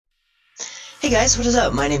Hey guys, what is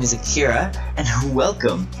up? My name is Akira, and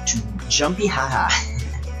welcome to jumpyhaha.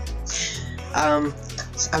 I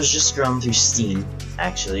was just scrolling through Steam,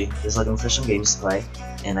 actually, just looking for some games to play,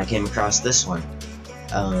 and I came across this one.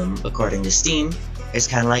 According to Steam, it's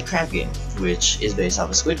kind of like Crab Game, which is based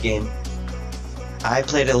off a Squid Game. I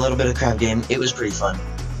played a little bit of Crab Game, it was pretty fun.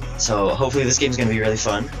 So hopefully this game's gonna be really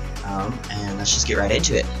fun, and let's just get right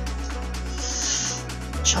into it.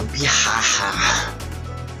 Jumpyhaha.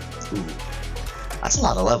 Ooh. That's a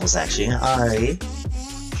lot of levels, actually. I'm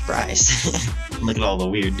surprised. Look at all the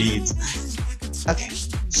weird deeds. Okay.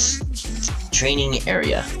 Training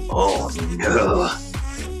area. Oh no.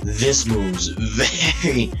 This moves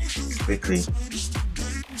very quickly.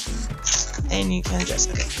 And you can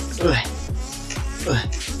adjust. Okay.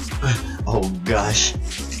 Oh gosh.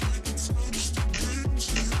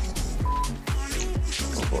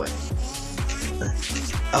 Oh boy.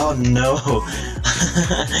 Oh no.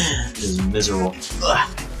 This is miserable. Oh.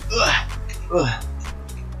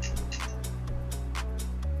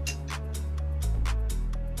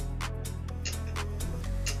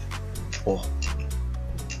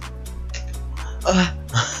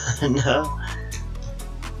 No.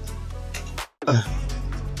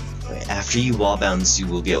 Wait, after you wall bounce, you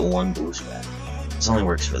will get one boost back. This only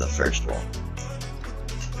works for the first wall.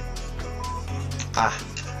 Ah.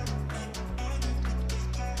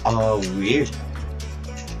 Oh, weird.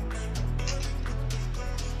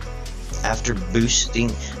 After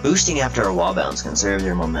boosting after a wall bounce conserves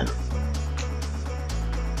your momentum.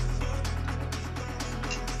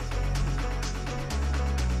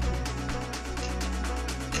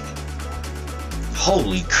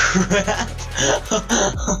 Holy crap!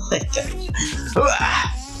 Oh my gosh.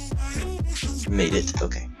 Made it.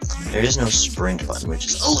 Okay. There is no sprint button, which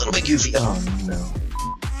is a little bit goofy. Oh no.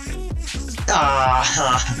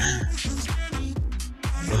 Ah!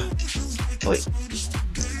 Wait.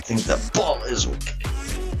 I think the ball is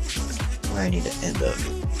where I need to end up.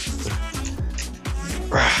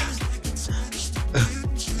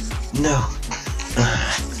 No.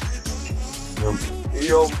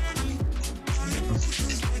 Nope.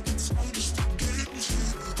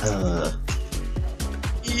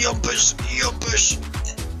 Yumpish.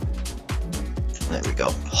 There we go.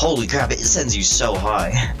 Holy crap, it sends you so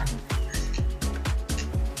high.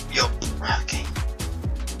 Yup. Okay.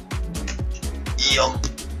 Yump.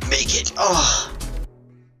 Make it. Oh.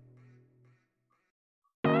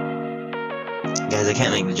 Guys, I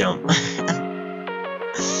can't make the jump.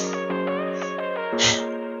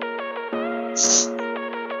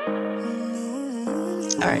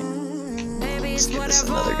 Alright. Let's give this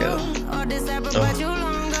another go.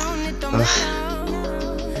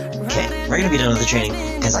 Okay, we're gonna be done with the training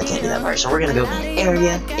because I can't do that part, so we're gonna go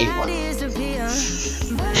area A1.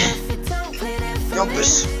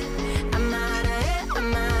 Yumpus.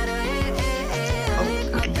 Oh,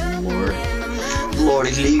 Lord.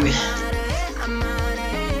 Lordy Lee.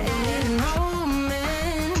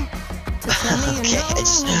 Okay,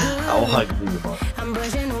 I'll hug you.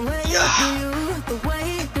 Yeah.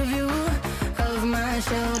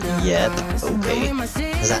 Yep, okay.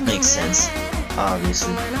 Does that make sense?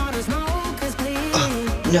 Obviously.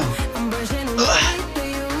 No.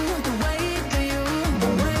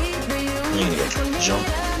 You're gonna go jump.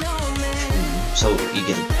 So you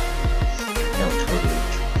get it. I don't totally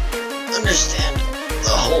understand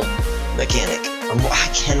the whole mechanic. I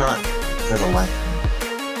cannot, for the life,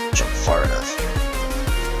 jump far enough.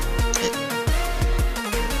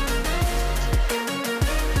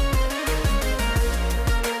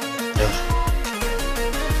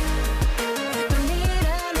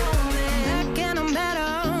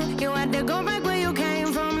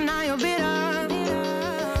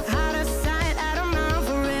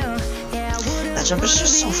 That jump is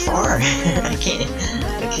just so far. I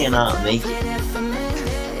cannot make it.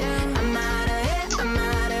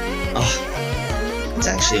 Oh, it's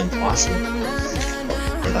actually impossible.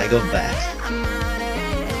 If I go back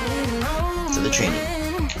to the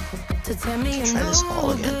training, try this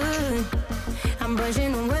all again.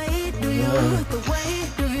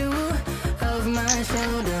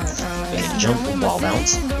 Okay, jump, wall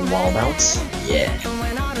bounce, yeah,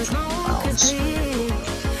 bounce.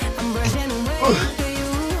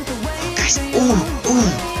 Guys, ooh.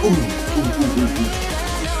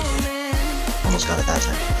 Almost got it that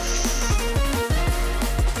time.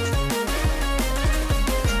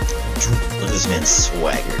 Look at this man's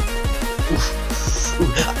swagger.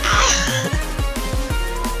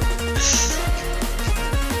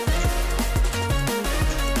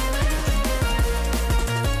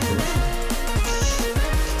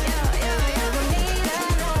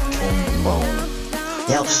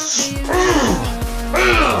 Yeah,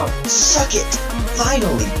 hell? Suck it!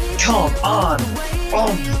 Finally! Come on!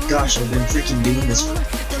 Oh my gosh, I've been freaking doing this for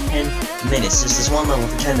 10 minutes. Just this one level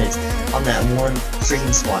for 10 minutes on that one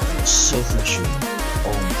freaking spot. It's so frustrating.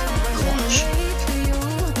 Oh my gosh.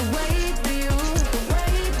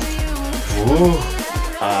 Whoa.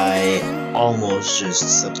 I almost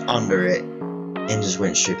just slipped under it and just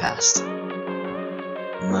went straight past.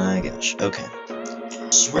 My gosh. Okay.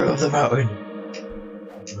 Swerve the mountain.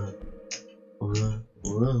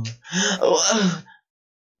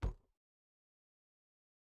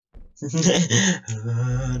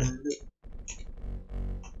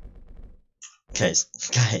 Guys,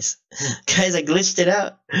 I glitched it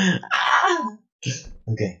out. Ah!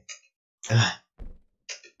 Okay.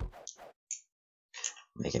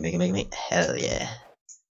 Make it. Hell yeah.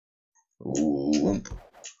 Ooh.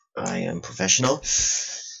 I am professional.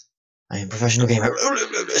 Gamer.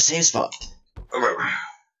 Same spot. Oh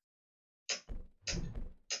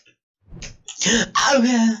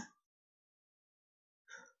yeah.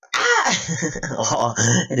 Ah! Oh,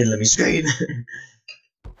 it didn't let me scream.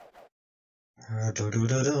 I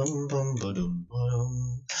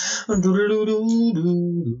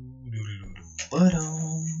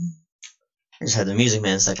just had the Music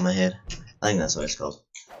Man stuck in my head. I think that's what it's called.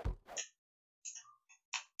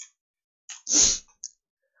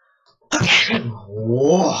 Okay.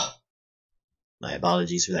 Whoa. My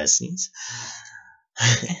apologies for that sneeze.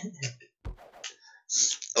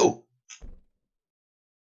 Oh.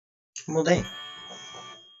 Well, dang.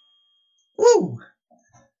 Woo!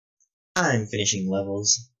 I'm finishing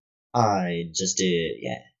levels. I just did,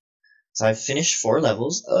 yeah. So I finished 4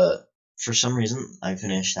 levels. For some reason, I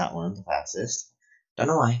finished that one the fastest. Don't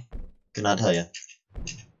know why. Could not tell you.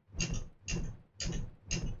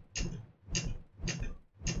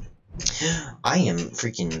 I am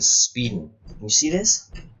freaking speeding. You see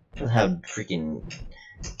this? How freaking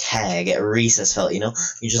tag at recess felt, you know?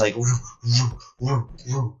 You're just like,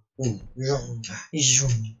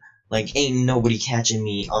 like ain't nobody catching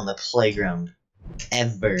me on the playground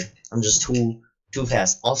ever. I'm just too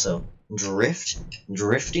fast. Also,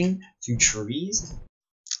 drifting through trees.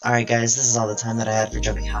 Alright guys, this is all the time that I had for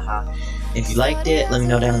Jumpy Haha. If you liked it, let me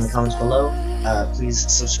know down in the comments below.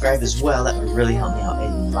 Please subscribe as well, that would really help me out a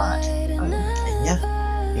lot. And yeah,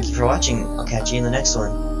 thank you for watching. I'll catch you in the next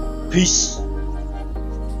one. Peace!